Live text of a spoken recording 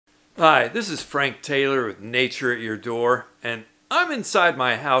Hi, this is Frank Taylor with Nature at Your Door, and I'm inside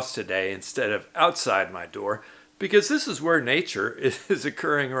my house today instead of outside my door because this is where nature is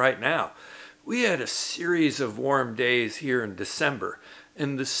occurring right now. We had a series of warm days here in December,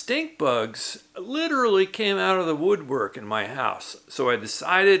 and the stink bugs literally came out of the woodwork in my house. So I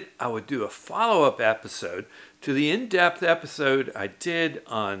decided I would do a follow-up episode to the in-depth episode I did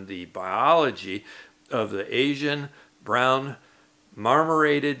on the biology of the Asian brown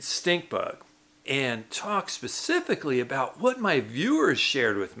marmorated stink bug and talk specifically about what my viewers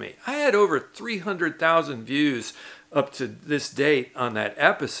shared with me. I had over 300,000 views up to this date on that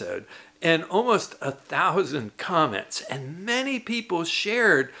episode and almost 1,000 comments, and many people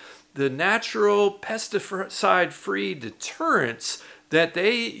shared the natural pesticide-free deterrents that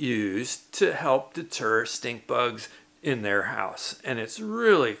they use to help deter stink bugs in their house. And it's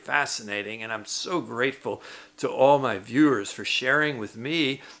really fascinating, and I'm so grateful to all my viewers for sharing with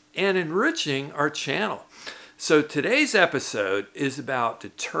me and enriching our channel. So today's episode is about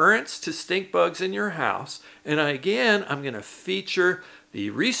deterrents to stink bugs in your house, and again I'm going to feature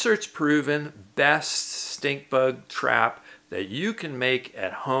the research-proven best stink bug trap that you can make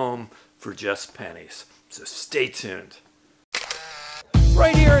at home for just pennies. So stay tuned.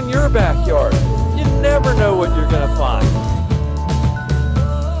 Right here in your backyard. You never know what you're going to find.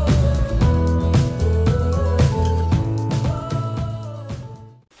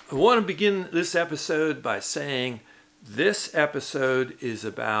 I want to begin this episode by saying this episode is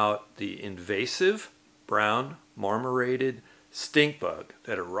about the invasive brown marmorated stink bug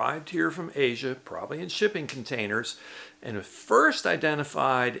that arrived here from Asia, probably in shipping containers, and was first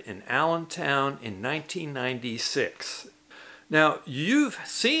identified in Allentown in 1996. Now, you've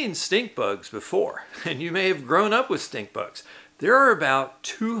seen stink bugs before, and you may have grown up with stink bugs. There are about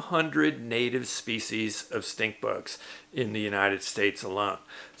 200 native species of stink bugs in the United States alone.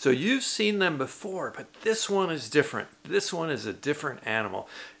 So you've seen them before, but this one is different. This one is a different animal.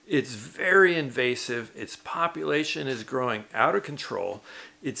 It's very invasive. Its population is growing out of control.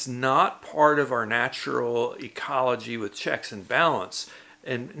 It's not part of our natural ecology with checks and balance.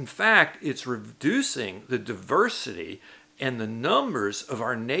 And in fact, it's reducing the diversity and the numbers of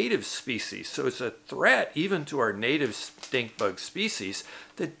our native species. So it's a threat even to our native stink bug species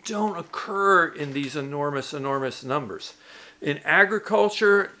that don't occur in these enormous numbers. In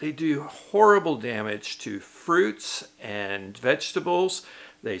agriculture, they do horrible damage to fruits and vegetables.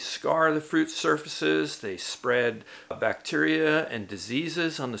 They scar the fruit surfaces, they spread bacteria and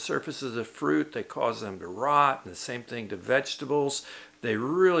diseases on the surfaces of fruit, they cause them to rot, and the same thing to vegetables. They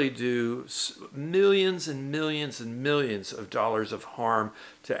really do millions and millions and millions of dollars of harm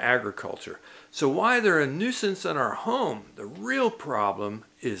to agriculture. So while they're a nuisance in our home, the real problem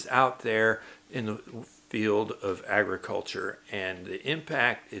is out there in the field of agriculture and the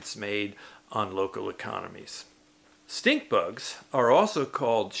impact it's made on local economies. Stink bugs are also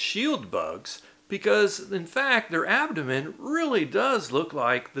called shield bugs because, in fact, their abdomen really does look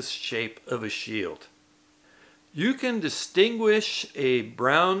like the shape of a shield. You can distinguish a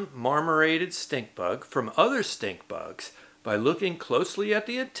brown marmorated stink bug from other stink bugs by looking closely at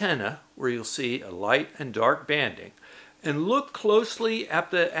the antenna, where you'll see a light and dark banding, and look closely at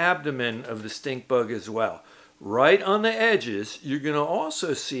the abdomen of the stink bug as well. Right on the edges, you're going to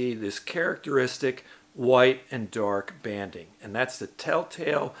also see this characteristic white and dark banding, and that's the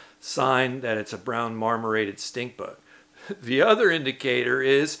telltale sign that it's a brown marmorated stink bug. The other indicator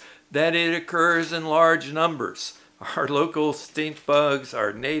is that it occurs in large numbers. Our local stink bugs,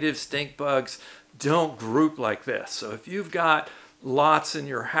 our native stink bugs, don't group like this. So if you've got lots in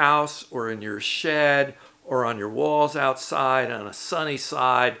your house or in your shed or on your walls outside on a sunny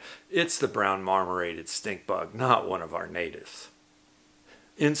side, it's the brown marmorated stink bug, not one of our natives.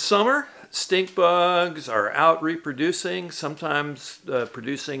 In summer, stink bugs are out reproducing, sometimes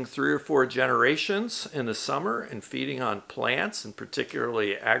producing 3 or 4 generations in the summer and feeding on plants, and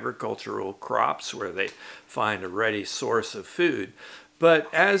particularly agricultural crops where they find a ready source of food.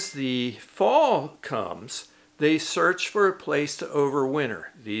 But as the fall comes, they search for a place to overwinter.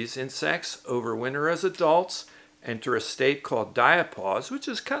 These insects overwinter as adults, enter a state called diapause, which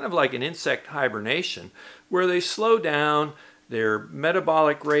is kind of like an insect hibernation, where they slow down. Their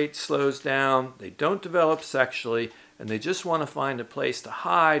metabolic rate slows down, they don't develop sexually, and they just want to find a place to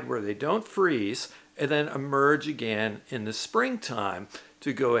hide where they don't freeze and then emerge again in the springtime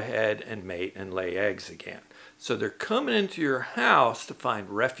to go ahead and mate and lay eggs again. So they're coming into your house to find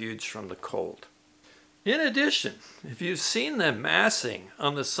refuge from the cold. In addition, if you've seen them massing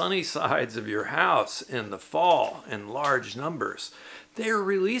on the sunny sides of your house in the fall in large numbers, they are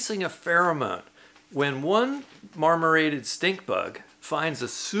releasing a pheromone. When one marmorated stink bug finds a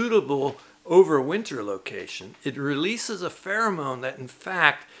suitable overwinter location, it releases a pheromone that in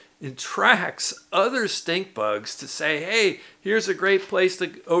fact attracts other stink bugs to say, hey, here's a great place to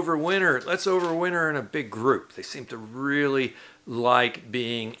overwinter. Let's overwinter in a big group. They seem to really like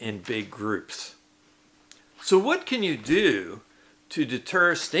being in big groups. So what can you do to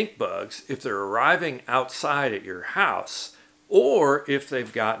deter stink bugs if they're arriving outside at your house or if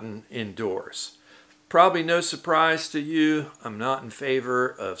they've gotten indoors? Probably no surprise to you, I'm not in favor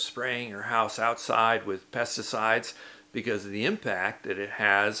of spraying your house outside with pesticides because of the impact that it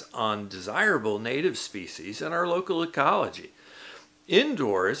has on desirable native species and our local ecology.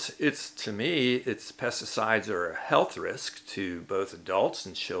 Indoors, to me, pesticides are a health risk to both adults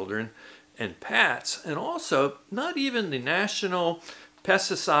and children and pets, and also not even the National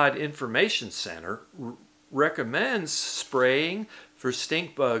Pesticide Information Center recommends spraying for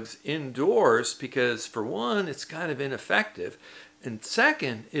stink bugs indoors because, for one, it's kind of ineffective, and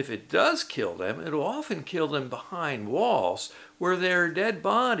second, if it does kill them, it'll often kill them behind walls where their dead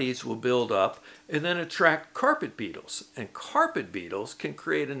bodies will build up and then attract carpet beetles. And carpet beetles can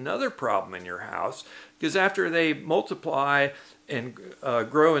create another problem in your house because after they multiply and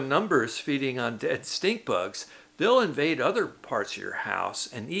grow in numbers feeding on dead stink bugs, they'll invade other parts of your house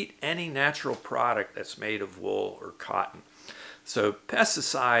and eat any natural product that's made of wool or cotton. So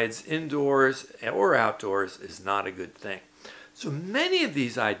pesticides indoors or outdoors is not a good thing. So many of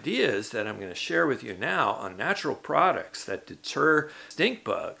these ideas that I'm going to share with you now on natural products that deter stink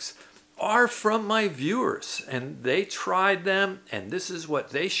bugs are from my viewers, and they tried them, and this is what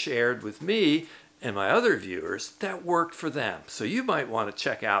they shared with me and my other viewers that worked for them. So you might want to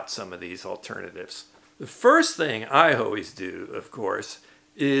check out some of these alternatives. The first thing I always do, of course,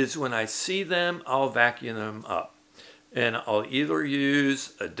 is when I see them, I'll vacuum them up. And I'll either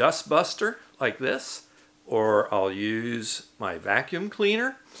use a dust buster like this, or I'll use my vacuum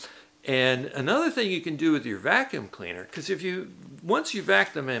cleaner. And another thing you can do with your vacuum cleaner, because once you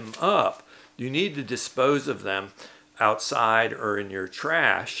vacuum them up, you need to dispose of them outside or in your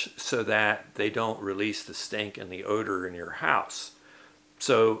trash so that they don't release the stink and the odor in your house.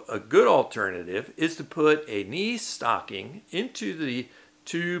 So a good alternative is to put a knee stocking into the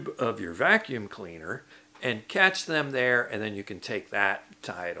tube of your vacuum cleaner and catch them there, and then you can take that,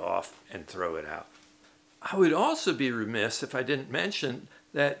 tie it off, and throw it out. I would also be remiss if I didn't mention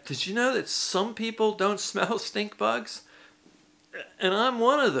that, did you know that some people don't smell stink bugs? And I'm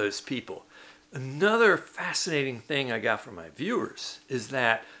one of those people. Another fascinating thing I got from my viewers is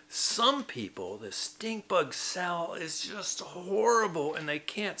that some people, the stink bug smell is just horrible and they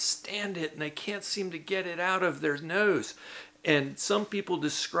can't stand it and they can't seem to get it out of their nose. And some people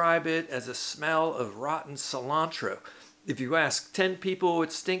describe it as a smell of rotten cilantro. If you ask 10 people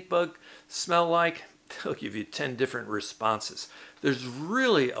what stink bug smell like, they'll give you 10 different responses. There's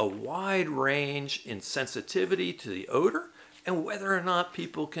really a wide range in sensitivity to the odor and whether or not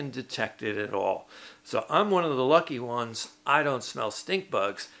people can detect it at all. So I'm one of the lucky ones. I don't smell stink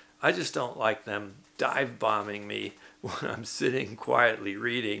bugs. I just don't like them dive bombing me when I'm sitting quietly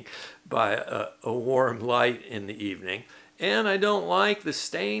reading by a warm light in the evening. And I don't like the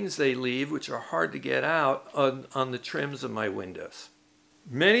stains they leave, which are hard to get out on the trims of my windows.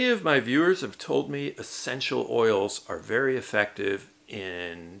 Many of my viewers have told me essential oils are very effective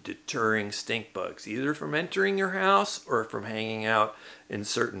in deterring stink bugs, either from entering your house or from hanging out in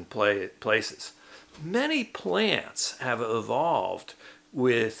certain places. Many plants have evolved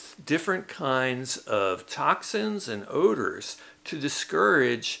with different kinds of toxins and odors to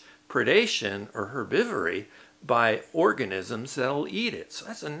discourage predation or herbivory by organisms that'll eat it. So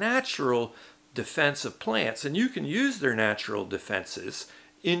that's a natural defense of plants, and you can use their natural defenses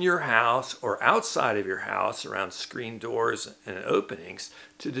in your house or outside of your house around screen doors and openings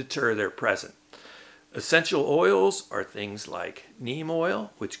to deter their presence. Essential oils are things like neem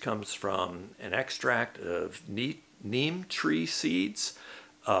oil, which comes from an extract of neem tree seeds,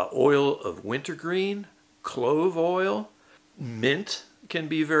 oil of wintergreen, clove oil, mint can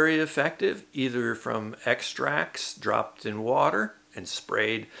be very effective, either from extracts dropped in water and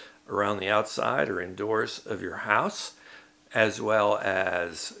sprayed around the outside or indoors of your house, as well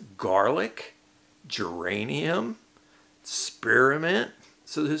as garlic, geranium, spearmint.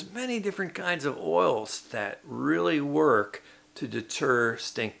 So there's many different kinds of oils that really work to deter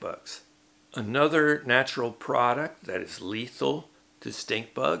stink bugs. Another natural product that is lethal to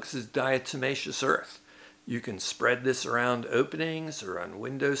stink bugs is diatomaceous earth. You can spread this around openings or on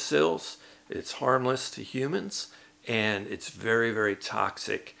windowsills. It's harmless to humans, and it's very, very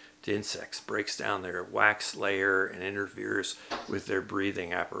toxic to insects. Breaks down their wax layer and interferes with their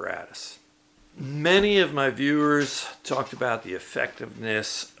breathing apparatus. Many of my viewers talked about the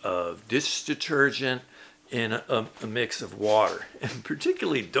effectiveness of dish detergent in a mix of water, and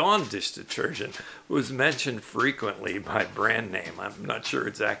particularly Dawn dish detergent was mentioned frequently by brand name. I'm not sure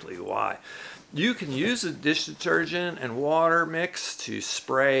exactly why. You can use a dish detergent and water mix to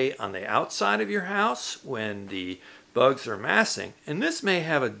spray on the outside of your house when the bugs are massing, and this may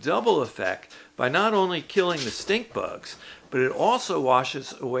have a double effect by not only killing the stink bugs, but it also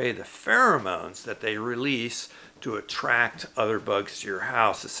washes away the pheromones that they release to attract other bugs to your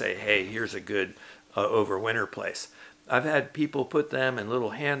house to say, hey, here's a good overwinter place. I've had people put them in little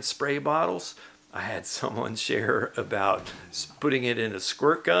hand spray bottles. I had someone share about putting it in a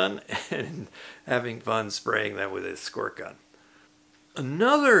squirt gun and having fun spraying them with a squirt gun.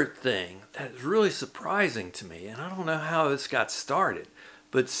 Another thing that is really surprising to me, and I don't know how this got started,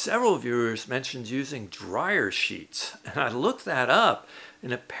 but several viewers mentioned using dryer sheets. And I looked that up,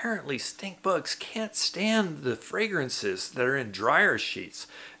 and apparently stink bugs can't stand the fragrances that are in dryer sheets.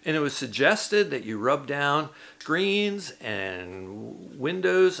 And it was suggested that you rub down screens and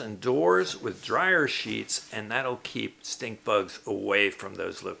windows and doors with dryer sheets, and that'll keep stink bugs away from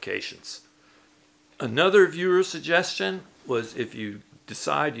those locations. Another viewer suggestion was if you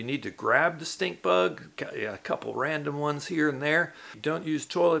decide you need to grab the stink bug, a couple random ones here and there, don't use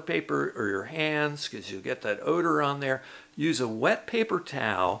toilet paper or your hands because you'll get that odor on there. Use a wet paper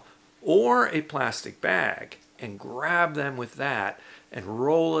towel or a plastic bag and grab them with that and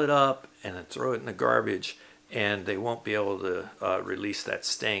roll it up and then throw it in the garbage, and they won't be able to release that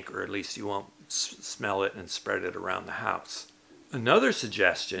stink, or at least you won't smell it and spread it around the house. Another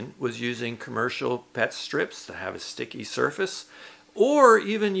suggestion was using commercial pet strips that have a sticky surface, or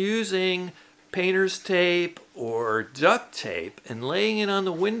even using painter's tape or duct tape and laying it on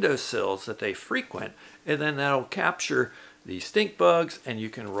the windowsills that they frequent, and then that'll capture the stink bugs and you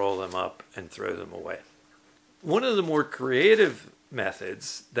can roll them up and throw them away. One of the more creative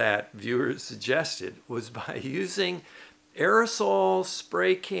methods that viewers suggested was by using aerosol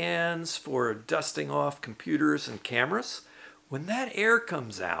spray cans for dusting off computers and cameras. When that air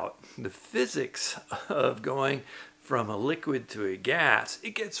comes out, the physics of going from a liquid to a gas,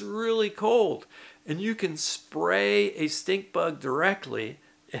 it gets really cold, and you can spray a stink bug directly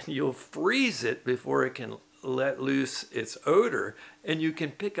and you'll freeze it before it can let loose its odor, and you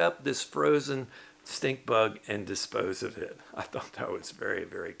can pick up this frozen stink bug and dispose of it. I thought that was very,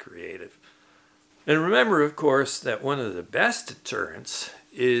 very creative. And remember, of course, that one of the best deterrents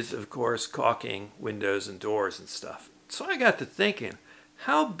is, of course, caulking windows and doors and stuff. So I got to thinking,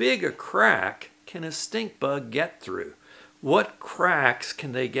 how big a crack can a stink bug get through? What cracks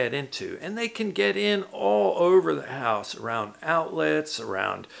can they get into? And they can get in all over the house, around outlets,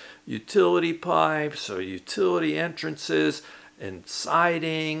 around utility pipes or utility entrances, and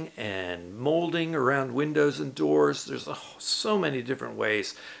siding and molding around windows and doors. There's so many different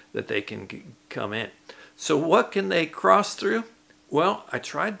ways that they can come in. So what can they cross through? Well, I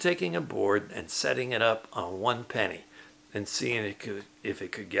tried taking a board and setting it up on 1 penny and seeing if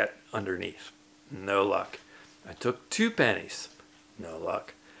it could get underneath. No luck. I took 2 pennies. No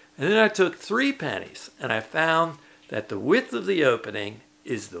luck. And then I took 3 pennies, and I found that the width of the opening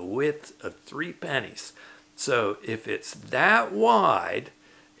is the width of 3 pennies. So if it's that wide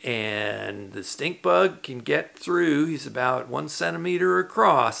and the stink bug can get through, he's about 1 centimeter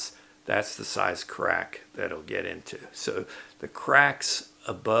across, that's the size crack that it'll get into. So the cracks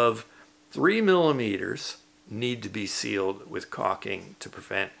above 3 millimeters need to be sealed with caulking to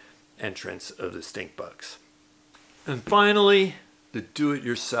prevent entrance of the stink bugs. And finally, the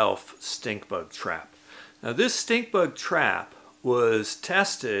do-it-yourself stink bug trap. Now this stink bug trap was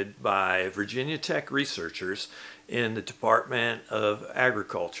tested by Virginia Tech researchers in the Department of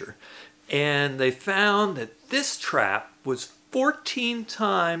Agriculture, and they found that this trap was 14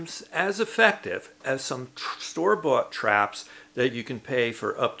 times as effective as some store-bought traps that you can pay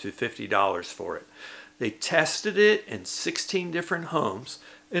for up to $50 for it. They tested it in 16 different homes,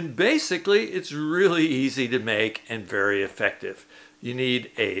 and basically it's really easy to make and very effective. You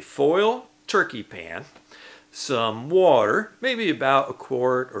need a foil turkey pan, some water, maybe about 1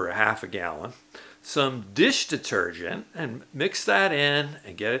 quart or 1/2 gallon, some dish detergent, and mix that in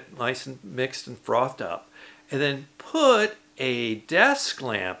and get it nice and mixed and frothed up, and then put a desk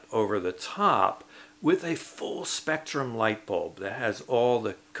lamp over the top with a full spectrum light bulb that has all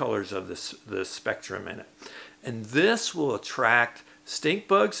the colors of the spectrum in it. And this will attract stink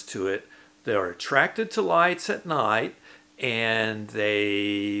bugs to it. They're attracted to lights at night, and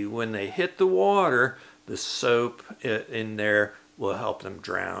when they hit the water, the soap in there will help them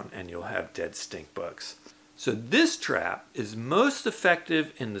drown, and you'll have dead stink bugs. So this trap is most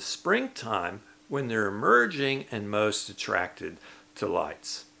effective in the springtime when they're emerging and most attracted to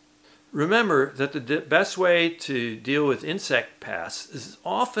lights. Remember that the best way to deal with insect pests is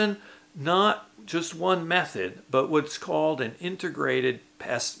often not just one method, but what's called an integrated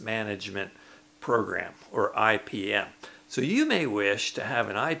pest management program, or IPM. So you may wish to have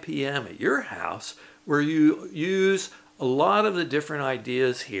an IPM at your house where you use a lot of the different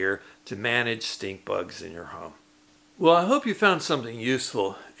ideas here to manage stink bugs in your home. Well, I hope you found something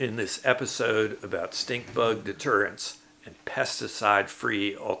useful in this episode about stink bug deterrents and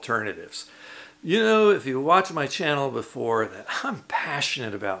pesticide-free alternatives. You know, if you watched my channel before, that I'm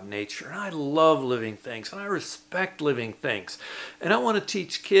passionate about nature and I love living things and I respect living things. And I want to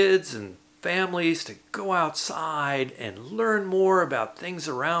teach kids and families to go outside and learn more about things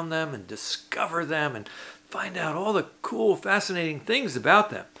around them and discover them and find out all the cool, fascinating things about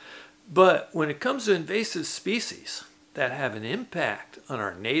them. But when it comes to invasive species that have an impact on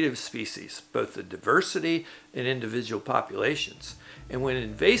our native species, both the diversity and individual populations, and when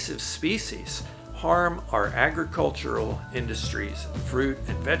invasive species harm our agricultural industries, fruit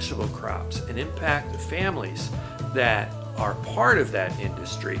and vegetable crops, and impact the families that are part of that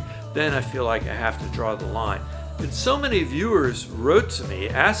industry, then I feel like I have to draw the line. And so many viewers wrote to me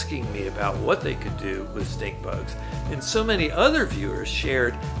asking me about what they could do with stink bugs, and so many other viewers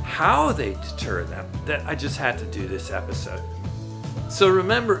shared how they deter them, that I just had to do this episode. So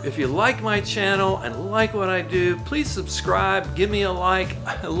remember, if you like my channel and like what I do, please subscribe, give me a like.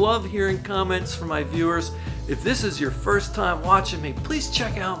 I love hearing comments from my viewers. If this is your first time watching me, please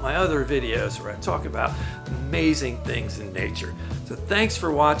check out my other videos where I talk about amazing things in nature. So thanks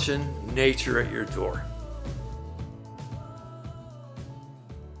for watching Nature at Your Door.